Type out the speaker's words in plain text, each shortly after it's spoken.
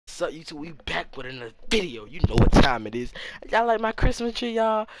What's up, YouTube? We back with another video. You know what time it is. Y'all like my Christmas tree,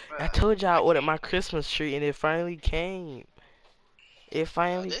 y'all? I told y'all I ordered my Christmas tree and it finally came. It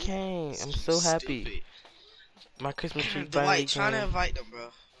finally came. I'm so happy. Stupid. My Christmas tree finally Dwight, trying to came. invite them, bro.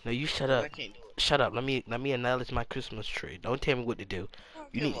 No, you shut I up. can't do it. Shut up. Let me acknowledge my Christmas tree. Don't tell me what to do. I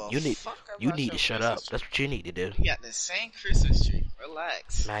don't You give need a you need fuck you about need your to shut Christmas up. tree. That's what you need to do. You got the same Christmas tree.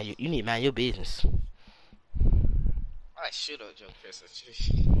 Relax. Man, you need to mind your business. I shoot up your Christmas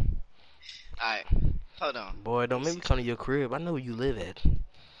tree. Alright, hold on. Boy, don't make me come to your crib. I know where you live at.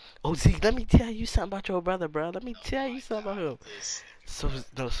 Oh, Zeke, let me tell you something about your brother, bro. Let me tell you something about him. So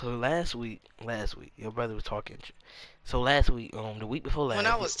last week, your brother was talking. So last week, the week before last. When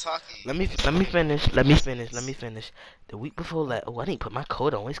I was talking. Let me finish. The week before last. Oh, I didn't put my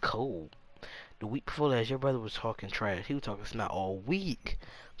coat on. It's cold. The week before last, your brother was talking trash. He was talking snot all week.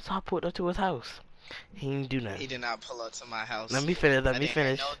 So I pulled up to his house. He didn't do nothing. He did not pull up to my house. Let me finish. I didn't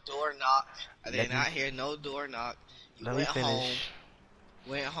hear no door knock. I did not hear no door knock. You Let me finish.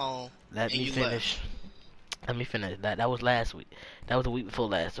 Went home. Let me finish. Let me finish. That was last week. That was the week before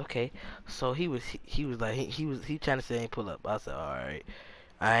last. Okay. So he was trying to say he ain't pull up. I said, all right.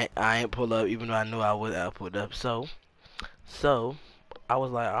 I ain't pull up even though I knew I pulled up. So I was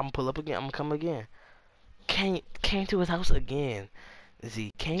like, I'm gonna pull up again. I'm gonna come again. Came to his house again.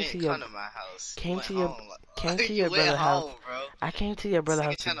 Z came to your come to my house. Came went to your home. came to your You went brother's house. home, bro. I came to your brother's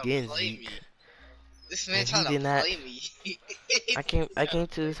house again, play Zeke. me. This man And trying he to did not. play me. I came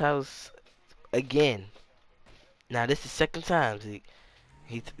to his house again. Now this is the second time, Zeke.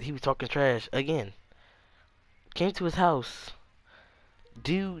 He was talking trash again. Came to his house.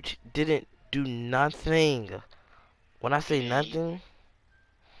 Dude didn't do nothing. When I say nothing,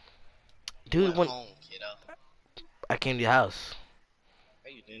 dude went went. home, kiddo. I came to your house. No,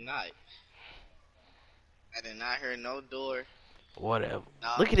 you did not. I did not hear no door. Whatever.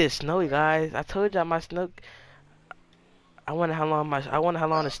 No. Look at this snow, guys. I told y'all my snow. I wonder how long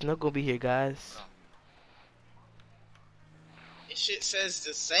the snow gonna be here, guys. This shit says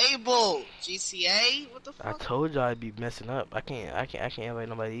disabled. GCA? What the fuck? I told y'all I'd be messing up. I can't invite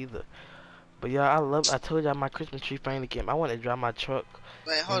nobody either. But y'all, I told y'all my Christmas tree finally came. I want to drive my truck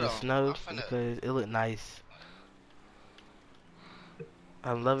in the snow because it looked nice.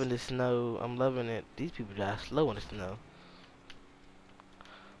 I'm loving the snow. I'm loving it. These people drive slow in the snow.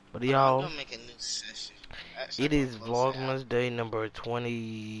 But y'all, it is Vlogmas day number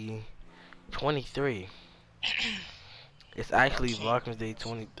 23. It's actually Vlogmas day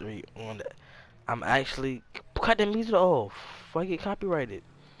 23 on that. I'm actually cut the music off before I get copyrighted.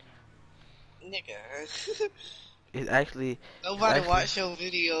 Nigga. It's actually watch your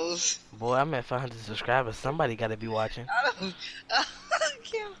videos. Boy, I'm at 500 subscribers. Somebody gotta be watching. I don't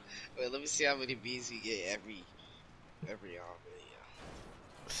care. Wait, let me see how many views you get every video.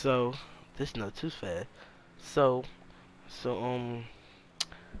 So this not too fast. So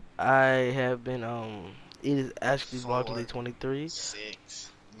I have been it is actually Vlogmas day 23.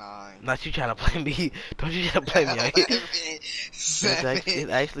 6, 9. Not you trying to play me. Don't you try to play me out here. It's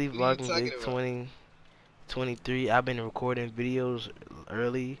actually Vlogmas day 2023. I've been recording videos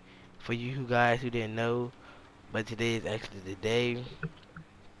early for you guys who didn't know, but today is actually the day.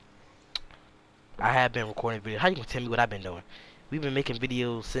 I have been recording videos. How you gonna tell me what I've been doing? We've been making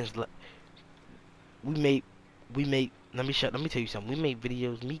videos since we made. Let me tell you something. We made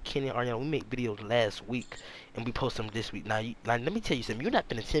videos. Me, Kenny, and Ariana. We made videos last week, and we post them this week. Now, let me tell you something. You're not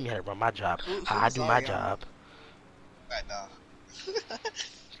gonna tell me how to run my job. How I do my job. Right now.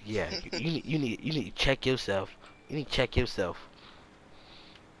 Yeah, you need to check yourself. You need to check yourself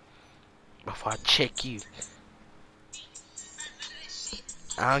before I check you.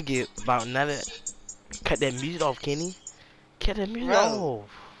 I don't get about none of that. Cut that music off, Kenny. Cut that music off.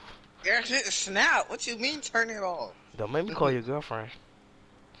 Your shit snap. What you mean turn it off? Don't make me call your girlfriend.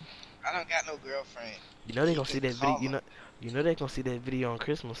 I don't got no girlfriend. You know they gonna see that video. You know they gonna see that video on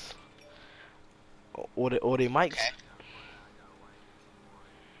Christmas. Or they might.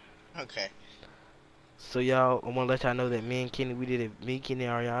 Okay. So y'all, I wanna let y'all know that me and Kenny, we did it. Me, Kenny,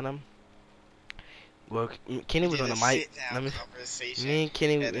 and Ariana. Well, Kenny was on the mic. Me and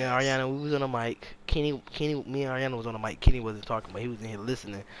Kenny and Ariana, we was on the mic. Me and Ariana was on the mic. Kenny wasn't talking, but he was in here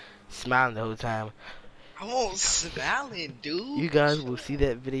listening, smiling the whole time. I won't smiling, dude. You guys will see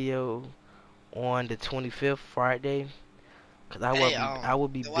that video on the 25th, Friday. Cause I will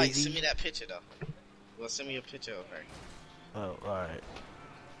be busy. Send me that picture though. Well, send me a picture of her. Oh, all right.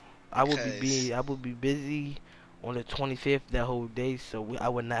 I will be busy on the 25th that whole day, so I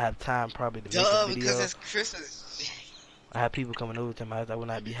would not have time probably to make a video. Because it's Christmas. I have people coming over to my house. I will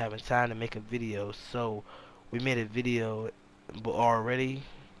not be having time to make a video, so we made a video already.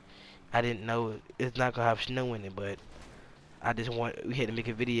 I didn't know it's not gonna have snow in it, but we had to make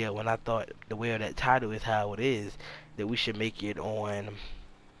a video when I thought the way of that title is how it is, that we should make it on,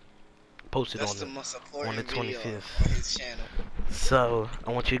 post it That's the most on the important video on 25th. his channel. So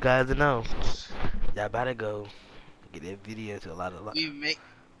I want you guys to know, y'all better go get that video to a lot. We make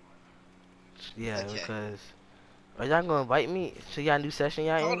Yeah, okay. because are y'all gonna invite me to y'all new session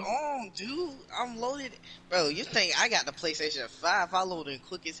y'all Hold in? on, dude. I'm loaded. Bro, you think I got the PlayStation 5? I loaded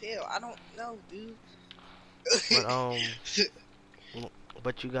quick as hell. I don't know, dude. But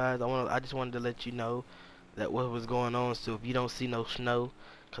but you guys, I just wanted to let you know that what was going on. So if you don't see no snow,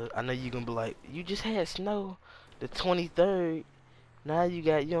 cause I know you gonna be like, you just had snow the 23rd. Now you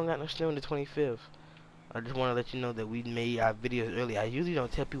don't got no snow on the 25th. I just want to let you know that we made our videos early. I usually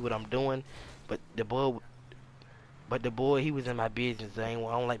don't tell people what I'm doing, but the boy, he was in my business. I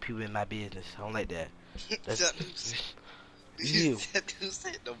don't like people in my business. I don't like that. That's you. That dude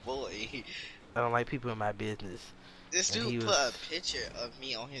said the boy. I don't like people in my business. This And dude he put was. a picture of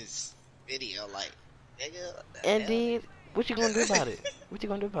me on his video, like, nigga, what the And hell? then, what you gonna do about it? What you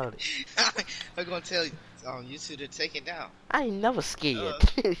gonna do about it? I'm gonna tell you two to take it down. I ain't never scared.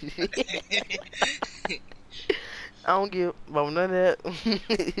 I don't give about none of that.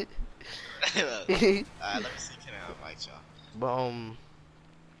 Alright, let me see. Can I invite y'all? but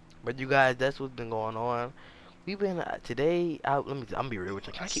but you guys, that's what's been going on. We've been today. I'm gonna be real with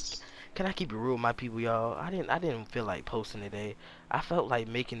you. Can I keep it real with my people, y'all? I didn't feel like posting today. I felt like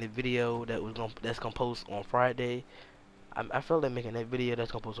making the video that's gonna post on Friday. I felt like making that video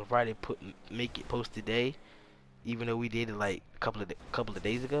that's gonna post on Friday. Make it post today, even though we did it like a couple of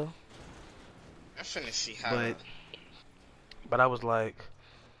days ago. I'm finna see how to. But but I was like,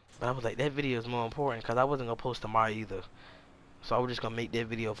 that video is more important because I wasn't gonna post tomorrow either. So I was just gonna make that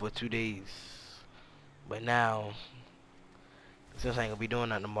video for 2 days. But now, since I ain't gonna be doing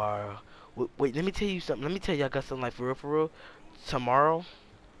that tomorrow, wait, let me tell you something. Let me tell you, I got something like for real. Tomorrow,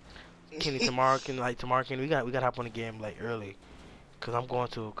 tomorrow, Kenny, we gotta hop on the game like early, cause I'm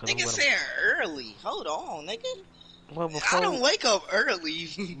Nigga gonna, saying early. Hold on, nigga. well I before, don't wake up early.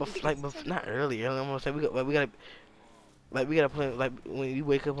 not early. I'm gonna say we gotta play like when you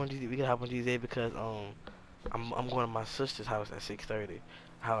wake up on Tuesday, we gotta hop on Tuesday because I'm going to my sister's house at 6:30.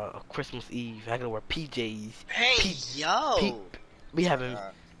 How Christmas Eve, I gotta wear PJs. Hey, P, P, yo. we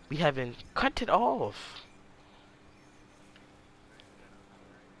haven't cut it off.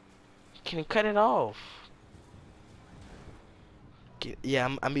 Can you cut it off?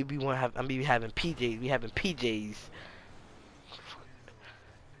 Yeah, I mean, we having PJs. We having PJs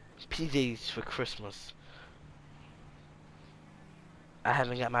for Christmas. I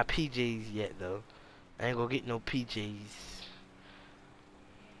haven't got my PJs yet though. I ain't gonna get no PJs.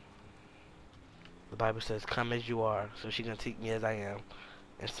 The Bible says, "Come as you are." So she gonna take me as I am,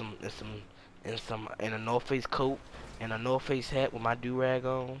 in a North Face coat, and a North Face hat with my do rag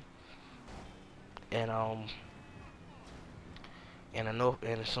on, and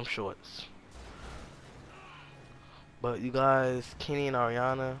and some shorts. But you guys, Kenny and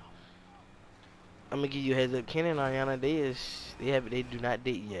Ariana, I'm gonna give you a heads up. Kenny and Ariana, they do not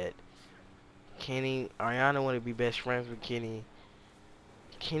date yet. Ariana want to be best friends with Kenny.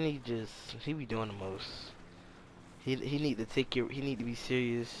 Kenny he be doing the most. He need to take it. He need to be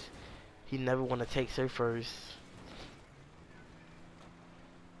serious. He never want to text her first.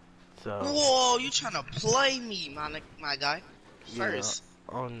 So. Whoa, you trying to play me, my guy? Yeah. First,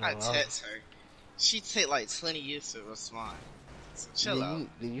 Oh no. I text her. She take like 20 years to respond. So chill out.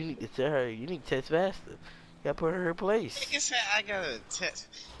 You need to tell her. You need to text faster. You gotta put her in her place. Nigga said I gotta text.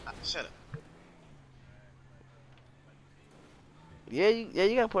 Shut up. Yeah,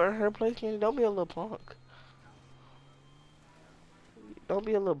 you gotta put her in her place, Kenny. Don't be a little punk. Don't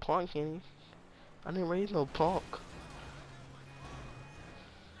be a little punk, Kenny. I didn't raise no punk.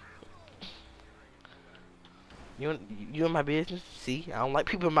 You in my business? See, I don't like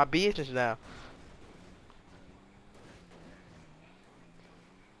people in my business now.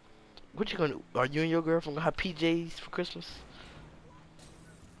 What you gonna do? Are you and your girlfriend gonna have PJs for Christmas?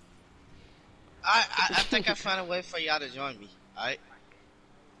 I think I found a way for y'all to join me. Alright?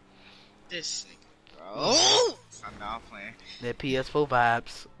 This nigga, bro. I'm not playing. That PS4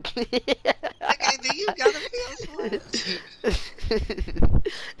 vibes. Nigga, do you got a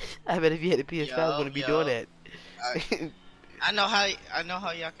PS4? I bet if you had a PS5, you wouldn't be doing that. I know how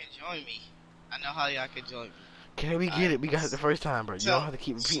y'all can join me. I know how y'all can join me. Can we get it? We got it the first time, bro. You don't have to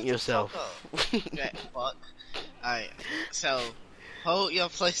keep repeating yourself. That fuck. Alright, so hold your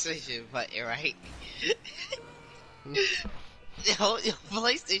PlayStation button, right? Hold your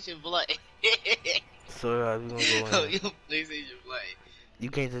PlayStation button. So we gonna go in. Hold your PlayStation button. You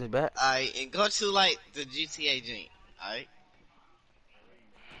can't send it back. Alright, and go to like the GTA joint. Alright,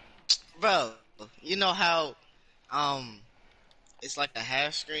 bro. You know how um it's like a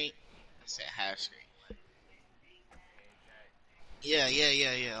half screen. I said half screen. Yeah,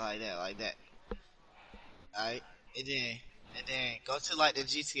 like that. Alright, and then go to like the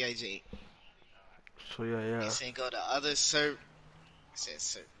GTA joint. So yeah, And yeah. then go to other serv. I said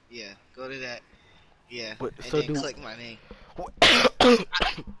serv. Yeah, go to that. Yeah, But and so then do. click my name.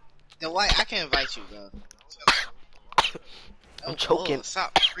 The white, I can invite you, bro. I'm Oh, choking.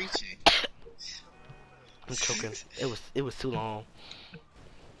 stop preaching. I'm choking. It was too long.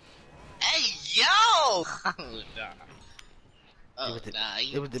 Hey, yo! Oh, nah. It Oh, was the nah, it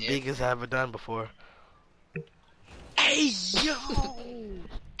you was the biggest different. I ever done before. Hey, yo!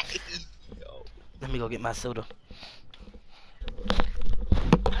 Hey, yo. Let me go get my soda.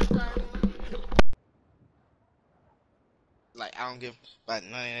 Like, I don't give about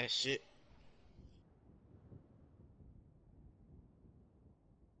none of that shit.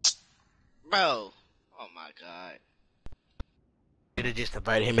 Bro. Oh my god. Should have just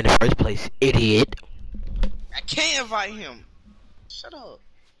invited him in the first place, idiot. I can't invite him. Shut up.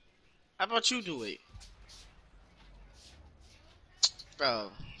 How about you do it?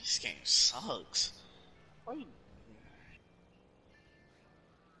 Bro, this game sucks. Why you...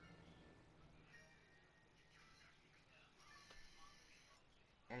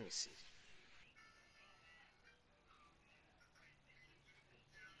 Let me see.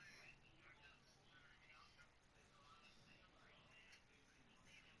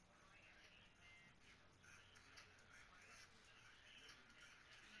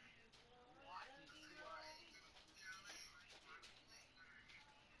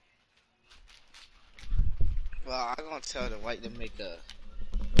 Well, I'm gonna tell the white to make a.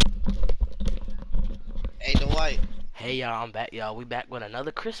 Hey, the white. Hey y'all, I'm back, y'all. We back with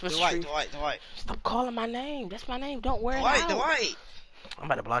another Christmas The white, tree. the white, the white. Stop calling my name. That's my name. Don't wear The it white, the out. white. I'm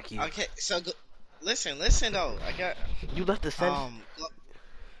about to block you. Okay, so listen though. I got You left the sentence. go,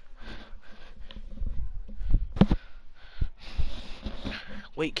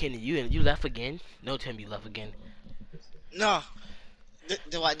 Wait, Kenny, you left again? No, Tim, you left again. no.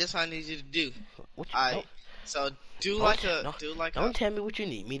 The white. This what I need you to do. What you Alright. So don't no, do like a. don't tell me what you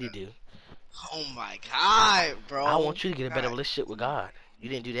need me to do. Oh my god, I bro. want you to get a better God. relationship with God. You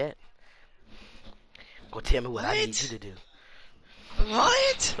didn't do that. Go tell me what I need you What? to do.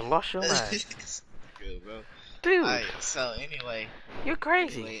 What? You lost your mind, Good, bro. dude. Alright. So You're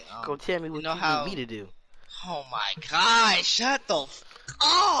crazy. anyway, Go tell me you what know you need me how? to do. Oh my god! Shut the up,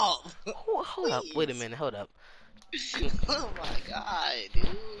 Hold up. Wait a please. minute. Hold up. Oh my god, dude.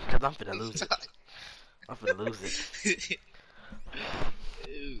 Cause I'm finna lose it. I'm finna lose it.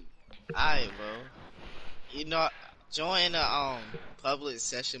 Dude. Alright, bro. You know, join a public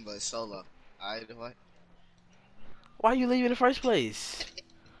session but solo. Alright, what? Why you leave in the first place?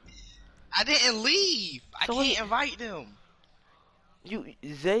 I didn't leave. I So what? can't invite them.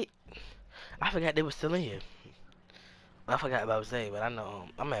 Zay? I forgot they were still in here. I forgot about Zay, but I know.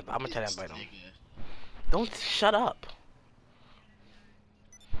 I'm gonna try to This invite them. nigga. Don't shut up.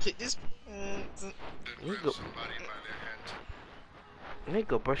 Put this. You go. You need to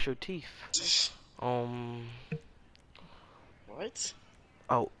go brush your teeth. Um. What?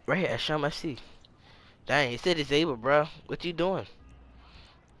 Oh, right here at Shum FC. Dang, it said disabled, bro. What you doing?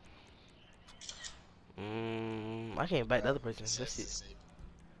 I can't invite Bro, the other it person. Let's says see. disabled.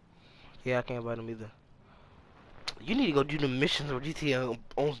 Yeah, I can't invite them either. You need to go do the missions on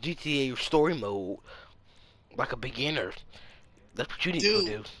GTA story mode, like a beginner. That's what you need to go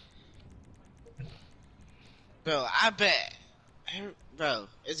Dude, do. bro, I bet. Bro,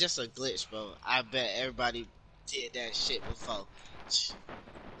 it's just a glitch, bro. I bet everybody did that shit before.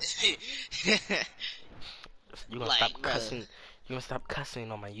 You're gonna Like, stop bro, cussing. You're gonna stop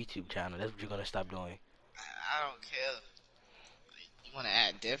cussing on my YouTube channel. That's what you're gonna stop doing. I don't care. You want to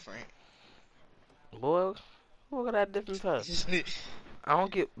act different. Boy, what got that different for? I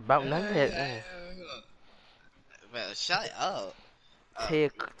don't get about none of that. Bro, shut up.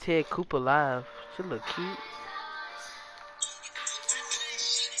 Ted, Ted Cooper live. She look cute.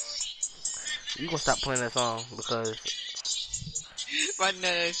 You gonna stop playing that song because My none of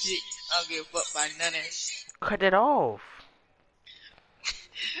that shit. I don't give a fuck by none of that shit. cut that off,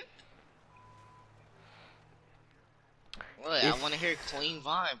 What? I it's want to hear Clean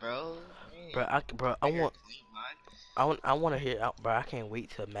Vine, bro. Man, bro. I hear Clean Vine. I want to hear out, bro. I can't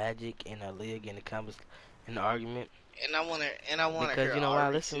wait till Magic and Aaliyah get in the in the argument And I want to because hear you know why?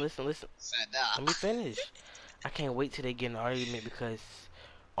 Ari Listen, too. listen, listen. Said Let me finish. I can't wait till they get in an argument because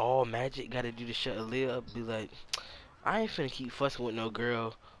all Magic got to do to shut Aaliyah up. Be like, I ain't finna keep fussing with no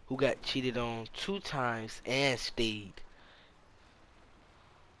girl who got cheated on 2 times and stayed.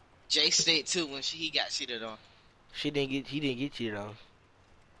 Jay stayed too when he got cheated on. He didn't get cheated on.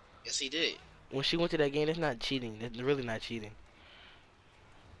 Yes, he did. When she went to that game, that's not cheating. That's really not cheating.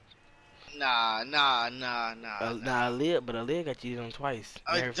 Nah, nah, nah, nah, Nah, nah. Aaliyah got cheated on twice.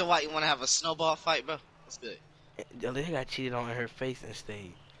 And her, Dwight, you want to have a snowball fight, bro? What's good? Aaliyah got cheated on in her face and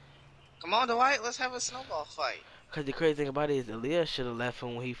stayed. Come on, Dwight, let's have a snowball fight. Cause the crazy thing about it is Aaliyah should have left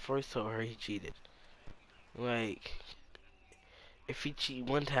him when he first told her he cheated. Like, if he cheat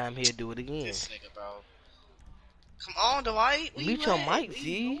one time, he'll do it again. This nigga, bro. Come on, Dwight, where you Mute your at? mic, Where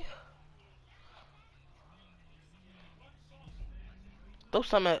you going? Z. Throw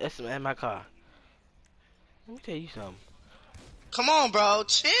something at my car. Let me tell you something. Come on, bro,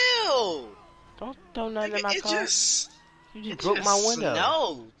 chill. Don't throw nothing Nigga, at my it car. just, You just it broke my just window.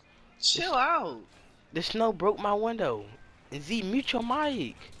 snowed. Chill out. The snow broke my window. And Z, mute your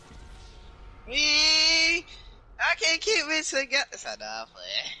mic. Me, I can't keep it together. It's not that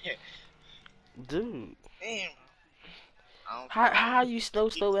play. Dude. Damn, I don't How you snow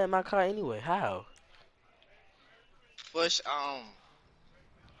stole at my car anyway? How? push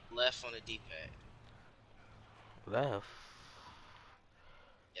left on the D-pad. Left.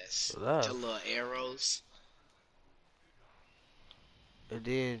 Yes, your Left. little arrows. And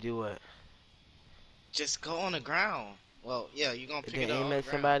then do what? Just go on the ground. Well, yeah, you gonna And pick then it up aim on the at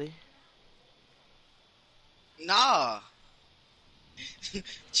ground. somebody? Nah.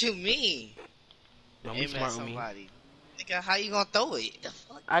 What you mean? Don't be Aim at smart with me. somebody. Nigga, how you gonna throw it? The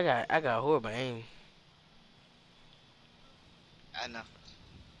fuck? I got horrible aim. I know.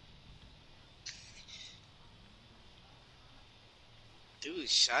 Dude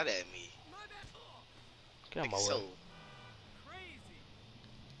shot at me. Get out Nigga, my way. so.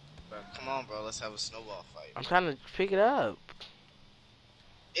 Bro, come on, bro. Let's have a snowball fight. I'm trying to pick it up.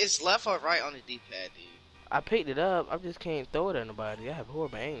 It's left or right on the D-pad, dude. I picked it up. I just can't throw it at nobody. I have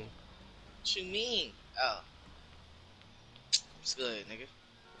horrible aim. What you mean? Oh. It's good, nigga.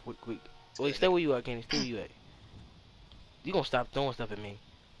 Wait. It's Wait, good, stay nigga. where you at, Kenny. Stay where you at. You gonna stop throwing stuff at me.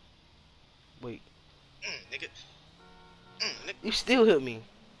 Wait. Nigga. Nigga. You still hit me.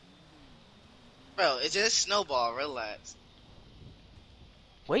 Bro, it's just snowball. Relax.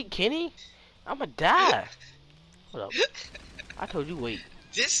 Wait, Kenny. I'ma die. Hold up. I told you wait.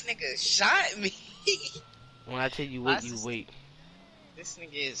 This nigga shot me. When I tell you Why wait, is you this- wait. This nigga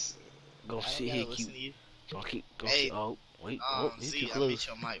is. Gonna I sit don't here gotta cute. listen to you. Gonna Hey, sit. Oh, wait. Oh, he's too Z, I beat close.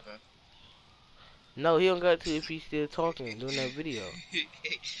 your mic, bro. No, he don't got to if he's still talking, doing that video.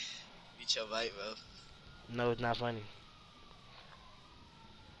 Beat your mic, bro. No, it's not funny.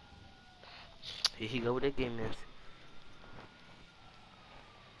 Here he go with that game then.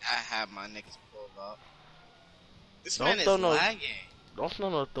 I have my niggas pulled up. This Don't man throw is no- lagging. Don't throw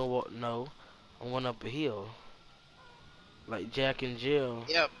no throw. No, I'm one up a hill. Like Jack and Jill.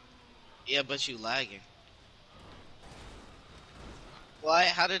 Yep. Yeah, but you lagging. Why?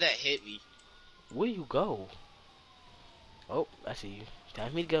 How did that hit me? Where you go? Oh, I see you. It's time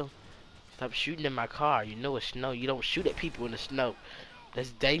for me to go. Stop shooting in my car. You know it's snow. You don't shoot at people in the snow.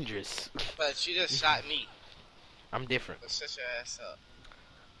 That's dangerous. But you just shot me. I'm different. Let's shut your ass up.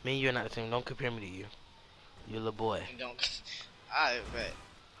 Me and you are not the same. Don't compare me to you. You're a little boy. And don't. I bet.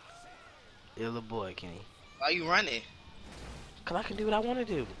 You're a little boy, Kenny. Why you running? Cause I can do what I want to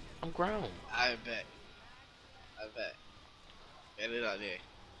do. I'm grown. I bet. I bet. Get it out there.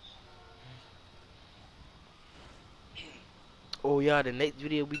 Oh yeah, the next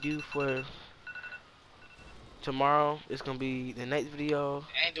video we do for tomorrow is gonna be the next video.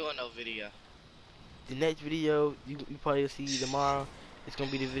 I ain't doing no video. The next video you probably see tomorrow. It's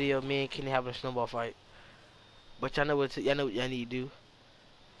gonna be the video of me and Kenny having a snowball fight. But y'all know what y'all need to do.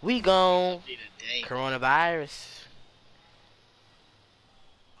 We gone Be the day. coronavirus.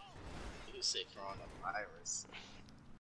 You said coronavirus.